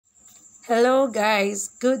Hello guys,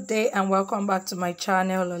 good day and welcome back to my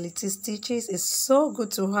channel Lolita Stitches. It's so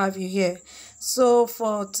good to have you here. So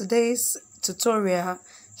for today's tutorial,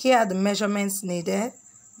 here are the measurements needed: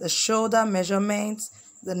 the shoulder measurement,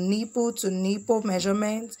 the nipple to nipple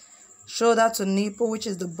measurement, shoulder to nipple, which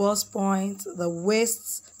is the bust point, the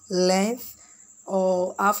waist length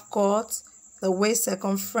or half cut, the waist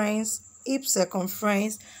circumference, hip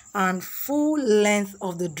circumference, and full length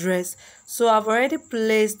of the dress. So I've already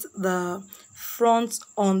placed the front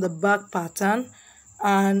on the back pattern,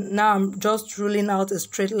 and now I'm just ruling out a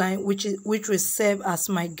straight line which will serve as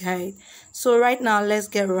my guide. So right now let's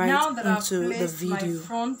get right into the video.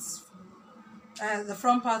 The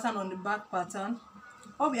front pattern on the back pattern,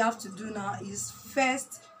 all we have to do now is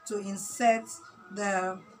first to insert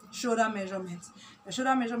the shoulder measurement. The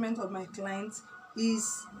shoulder measurement of my client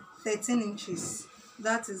is 13 inches.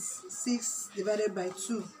 That is 6 divided by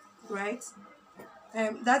 2, right?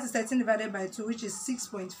 That is 13 divided by 2, which is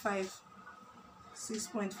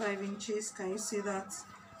 6.5 inches. Can you see that?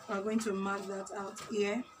 We're going to mark that out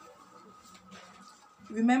here.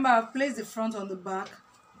 Remember, I've placed the front on the back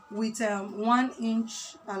with 1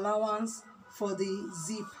 inch allowance for the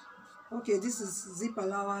zip. Okay, this is zip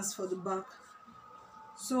allowance for the back.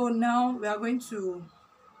 So now we are going to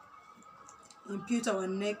impute our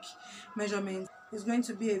neck measurement. It's going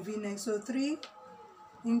to be a V-neck, so 3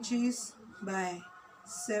 inches by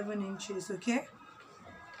 7 inches. Okay,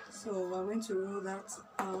 so we're going to roll that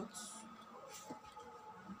out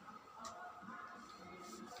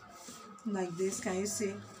like this. Can you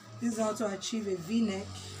see? This is how to achieve a V-neck.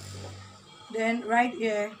 Then right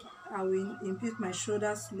here I will impute my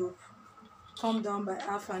shoulder slope, come down by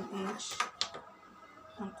 ½ inch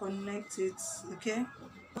and connect it. Okay,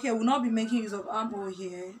 we'll not be making use of armhole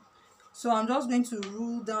here, so I'm just going to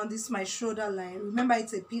rule down this my shoulder line. Remember,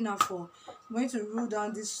 it's a pinafore. I'm going to rule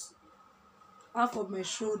down this half of my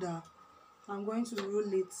shoulder. I'm going to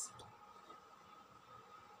rule it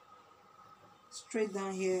straight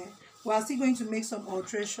down here. We are still going to make some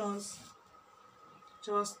alterations,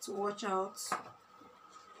 just watch out.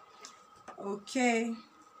 Okay,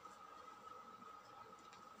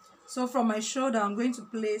 so from my shoulder I'm going to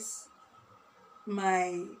place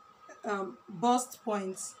my bust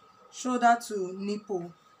point, shoulder to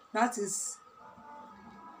nipple. That is,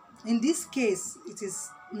 in this case, it is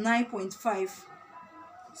 9.5.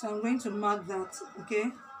 so I'm going to mark that.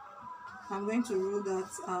 Okay, I'm going to rule that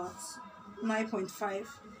out, 9.5.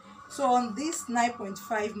 so on this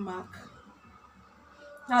 9.5 mark,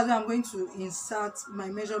 that's where I'm going to insert my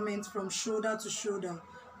measurement from shoulder to shoulder,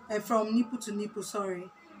 from nipple to nipple, sorry.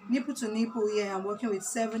 Nipple to nipple, here I'm working with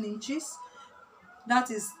 7 inches.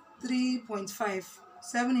 That is 3.5.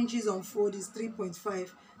 7 inches on fold is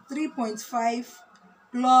 3.5. 3.5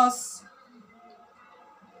 plus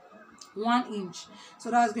 1 inch.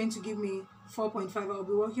 So that's going to give me 4.5. I'll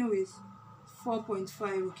be working with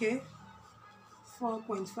 4.5, okay?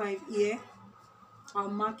 4.5 here. I'll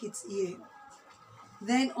mark it here.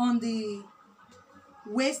 Then on the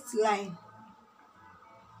waistline,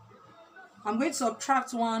 I'm going to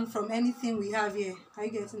subtract 1 from anything we have here. Are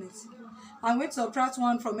you getting it? I'm going to subtract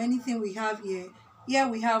 1 from anything we have here. Here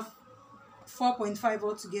we have 4.5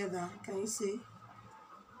 altogether. Can you see?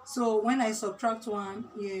 So when I subtract 1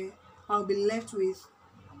 here, I'll be left with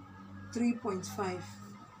 3.5.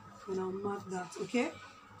 And I'll mark that, okay?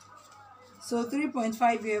 So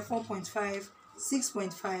 3.5 here, 4.5,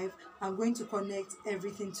 6.5. I'm going to connect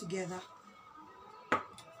everything together.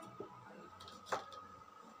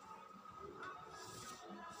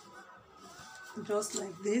 Just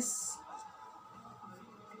like this.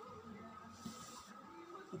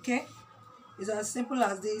 Okay, it's as simple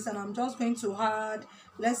as this, and I'm just going to add,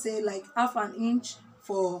 let's say, like ½ inch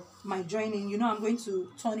for my joining. You know, I'm going to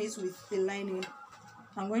turn it with a lining.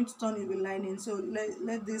 I'm going to turn it with lining, so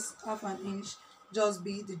let this ½ inch just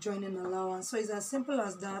be the joining allowance. So it's as simple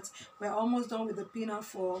as that. We're almost done with the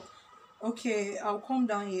pinafore. Okay, I'll come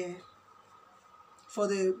down here for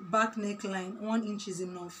the back neckline. 1 inch is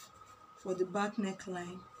enough for the back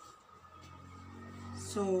neckline,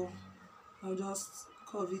 so I'll just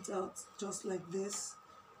curve it out just like this.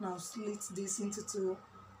 Now slit this into 2,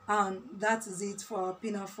 and that is it for our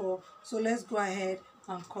pinafore. So let's go ahead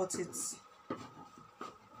and cut it.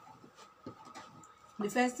 The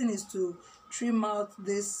first thing is to trim out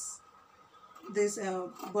this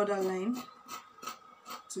borderline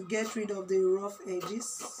to get rid of the rough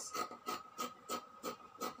edges.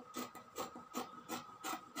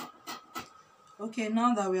 Okay,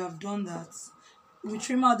 now that we have done that, we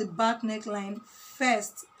trim out the back neckline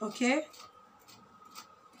first. Okay,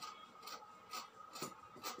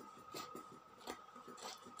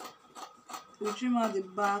 we trim out the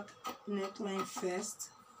back neckline first.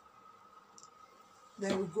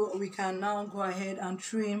 Then we can now go ahead and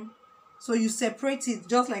trim. So you separate it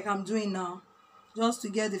just like I'm doing now, just to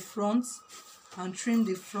get the front and trim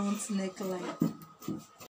the front neckline.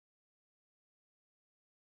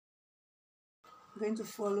 I'm going to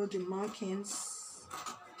follow the markings.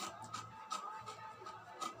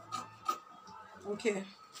 Okay,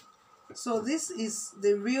 so this is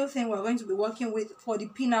the real thing we're going to be working with for the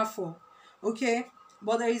pinafore. Okay,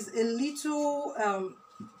 but there is a little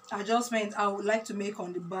adjustment I would like to make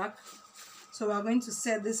on the back. So we're going to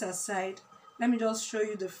set this aside. Let me just show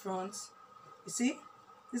you the front. You see,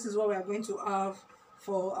 this is what we are going to have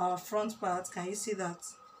for our front part. Can you see that?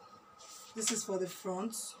 This is for the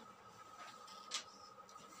front.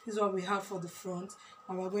 This is what we have for the front,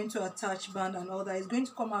 and we're going to attach band and all that. It's going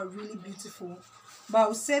to come out really beautiful. But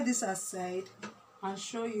I'll set this aside and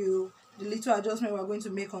show you the little adjustment we're going to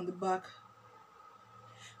make on the back.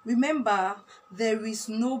 Remember, there is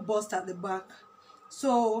no bust at the back,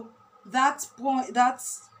 so that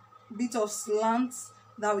bit of slant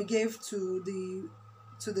that we gave to the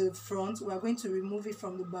front, we are going to remove it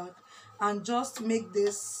from the back and just make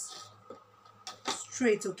this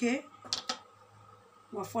straight. Okay,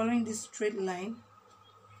 we're following this straight line.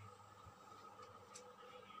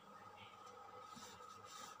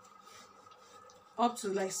 Up to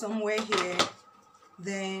like somewhere here.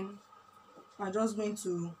 Then I'm just going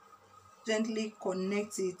to gently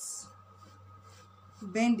connect it,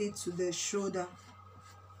 bend it to the shoulder.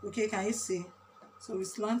 Okay, can you see? So we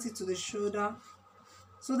slant it to the shoulder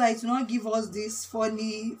so that it will not give us this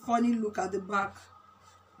funny look at the back.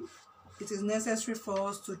 It is necessary for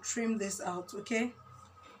us to trim this out. Okay,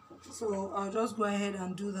 so I'll just go ahead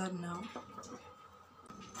and do that now.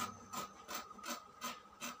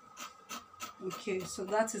 Okay, so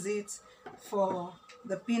that is it for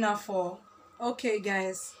the pinafore. Okay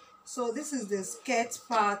guys, so this is the skirt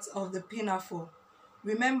part of the pinafore.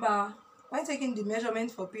 Remember, when taking the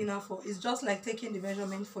measurement for pinafore, it's just like taking the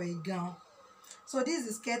measurement for a gown. So this is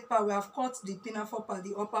the skirt part. We have cut the pinafore part,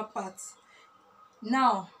 the upper part.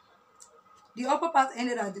 Now the upper part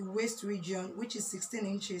ended at the waist region, which is 16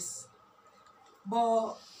 inches.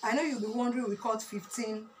 But I know you'll be wondering, we cut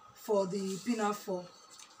 15 for the pinafore.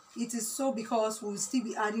 It is so because we'll still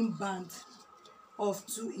be adding band of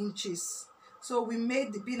 2 inches. So we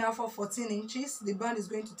made the pinafore 14 inches. The band is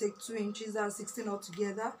going to take 2 inches, that's 16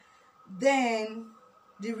 altogether. Then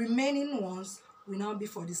the remaining ones will now be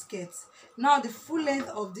for the skirt. Now the full length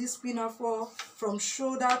of this pinafore from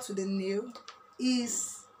shoulder to the nail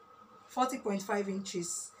is 40.5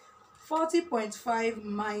 inches. 40.5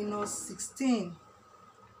 minus 16.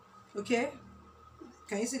 Okay,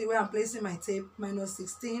 can you see the way I'm placing my tape? Minus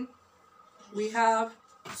 16, we have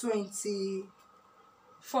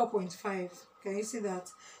 24.5. Can you see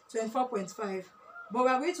that? 24.5. But we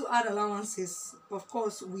are going to add allowances. Of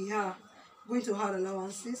course, we are going to add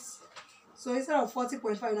allowances. So instead of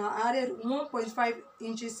 40.5, now I added 1.5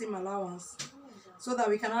 inches seam allowance so that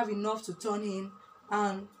we can have enough to turn in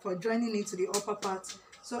and for joining it to the upper part.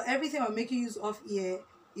 So everything I'm making use of here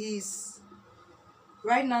is,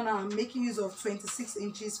 right now I'm making use of 26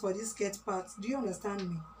 inches for this skirt part. Do you understand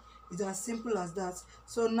me? It's as simple as that.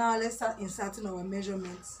 So now let's start inserting our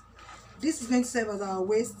measurements. This is going to serve as our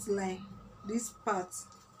waistline, this part.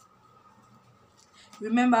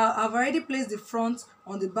 Remember, I've already placed the front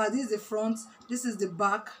on the back. This is the front, this is the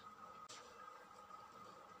back.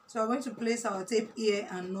 So I'm going to place our tape here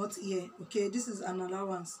and not here. Okay, this is an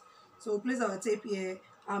allowance. So we'll place our tape here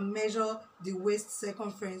and measure the waist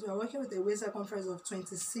circumference. We are working with a waist circumference of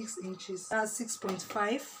 26 inches. That's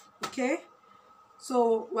 6.5. Okay,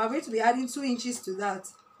 so we are going to be adding 2 inches to that.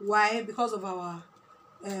 Why? Because of our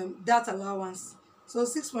that allowance. So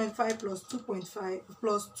 6.5 plus 2.5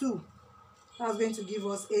 plus 2, that's going to give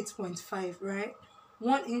us 8.5, right?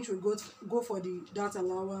 1 inch will go for the that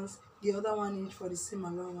allowance, the other 1 inch for the seam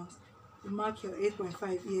allowance. You mark your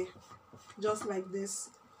 8.5 here, just like this.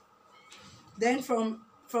 Then from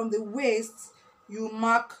the waist, you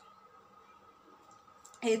mark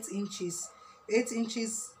 8 inches. 8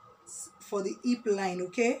 inches for the hip line.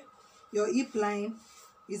 Okay, your hip line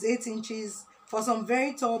is 8 inches. For some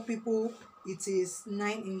very tall people, it is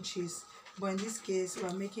 9 inches. But in this case, we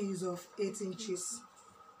are making use of 8 inches.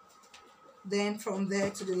 Then from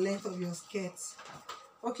there to the length of your skirt.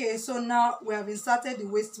 Okay, so now we have inserted the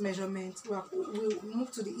waist measurement. We'll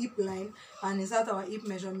move to the hip line and insert our hip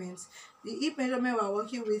measurements. The hip measurement we are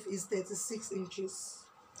working with is 36 inches.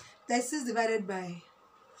 36 divided by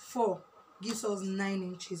 4 gives us 9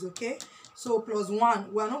 inches. Okay, so plus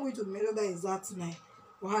 1, we are not going to measure that exact 9.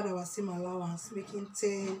 We'll add our seam allowance, making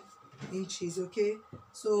 10 inches. Okay,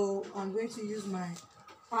 so I'm going to use my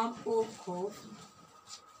armhole curve.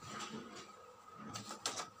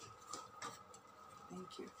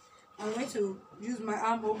 Thank you. I'm going to use my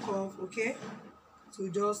armhole curve, okay, to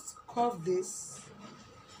just curve this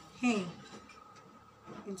hem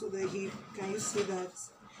into the hip. Can you see that?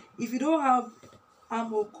 If you don't have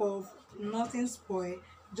armhole curve, nothing spoil.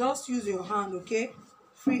 Just use your hand, okay?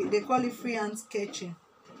 Free, they call it freehand sketching.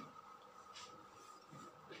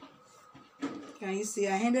 Can you see?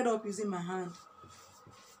 I ended up using my hand.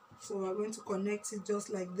 So we're going to connect it just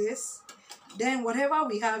like this. Then whatever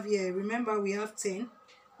we have here, remember we have 10.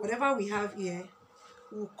 Whatever we have here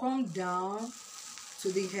will come down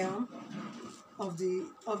to the hem of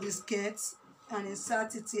the skirt and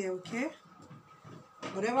insert it here, okay?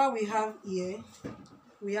 Whatever we have here,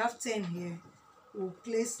 we have 10 here. We'll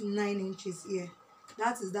place 9 inches here.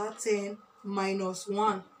 That is that 10 minus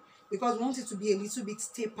 1, because we want it to be a little bit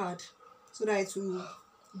tapered so that it will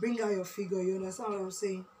bring out your figure. You understand what I'm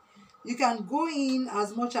saying? You can go in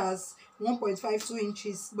as much as 1.52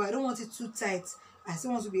 inches, but I don't want it too tight. I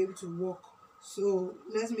still want to be able to walk. So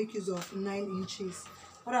let's make use of 9 inches.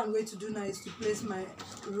 What I'm going to do now is to place my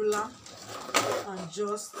ruler and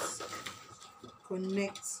just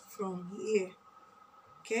connect from here.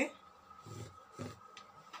 Okay?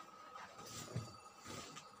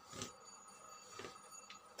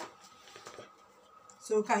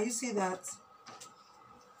 So can you see that?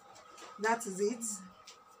 That is it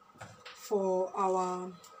for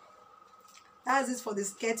our, that is it for the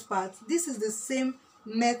skirt part. This is the same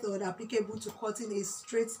method applicable to cutting a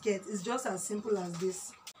straight skirt. It's just as simple as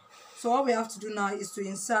this. So what we have to do now is to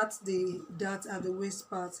insert the dart at the waist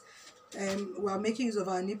part. We are making use of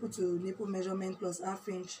our nipple to nipple measurement plus ½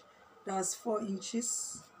 inch. That's 4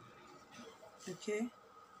 inches. Okay,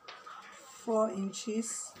 4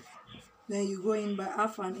 inches. Then you go in by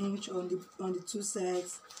 ½ inch on the two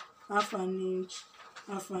sides, ½ inch,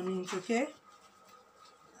 ½ inch. Okay,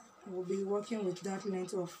 we'll be working with that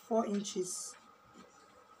length of 4 inches.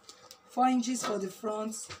 4 inches for the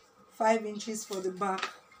front, 5 inches for the back.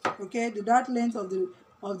 Okay, the dart length of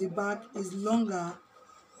the back is longer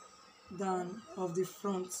than of the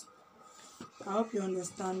front. I hope you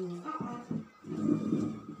understand me.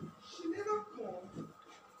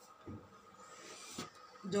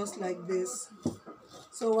 Just like this.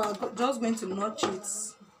 So we're just going to notch it.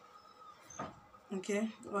 Okay,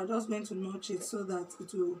 we're just going to notch it so that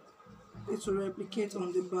it will replicate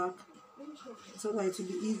on the back, so that it will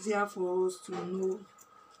be easier for us to know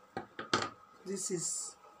this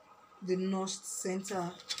is the notched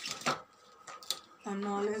center. And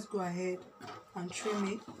now let's go ahead and trim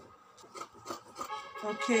it.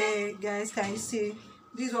 Okay guys, can you see?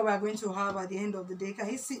 This is what we're going to have at the end of the day. Can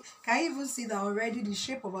you see? Can you even see that already the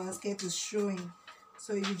shape of our skirt is showing?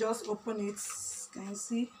 So if you just open it, can you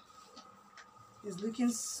see? It's looking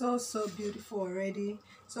so beautiful already.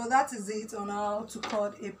 So that is it on how to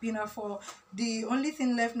cut a pinafore. The only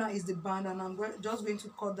thing left now is the band, and I'm just going to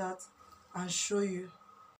cut that and show you.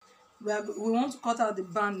 We want to cut out the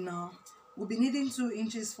band now. We'll be needing 2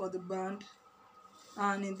 inches for the band,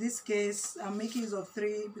 and in this case I'm making use of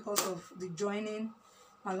 3 because of the joining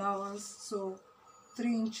allowance. So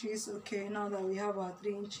 3 inches. Okay, now that we have our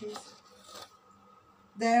 3 inches,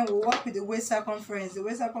 then we'll work with the waist circumference.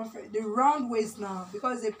 The round waist now,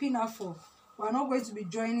 because it's a pinafore. We're not going to be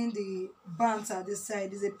joining the bands at this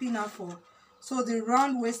side. It's a pinafore. So the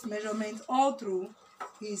round waist measurement all through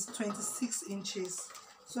is 26 inches.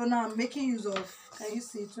 So now I'm making use of, can you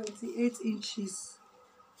see, 28 inches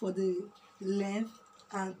for the length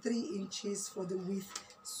and 3 inches for the width.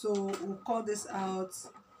 So we'll cut this out.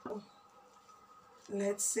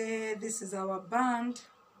 Let's say this is our band.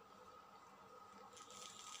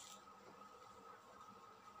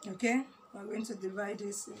 Okay, we're going to divide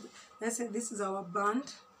this. Let's say this is our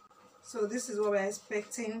band. So this is what we're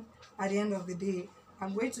expecting at the end of the day.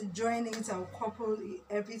 I'm going to join it, I'll couple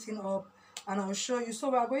everything up, and I'll show you. So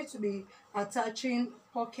we're going to be attaching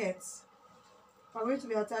pockets. We're going to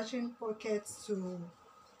be attaching pockets to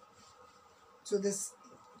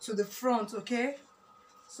the front. Okay,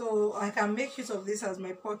 so I can make use of this as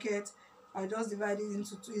my pocket. I just divide it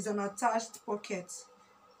into 2. It's an attached pocket.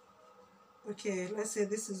 Okay, let's say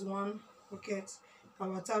this is one pocket.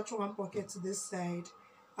 I'll attach one pocket to this side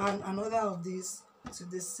and another of these to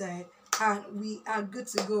this side, and we are good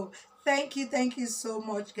to go. Thank you so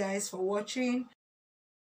much guys for watching.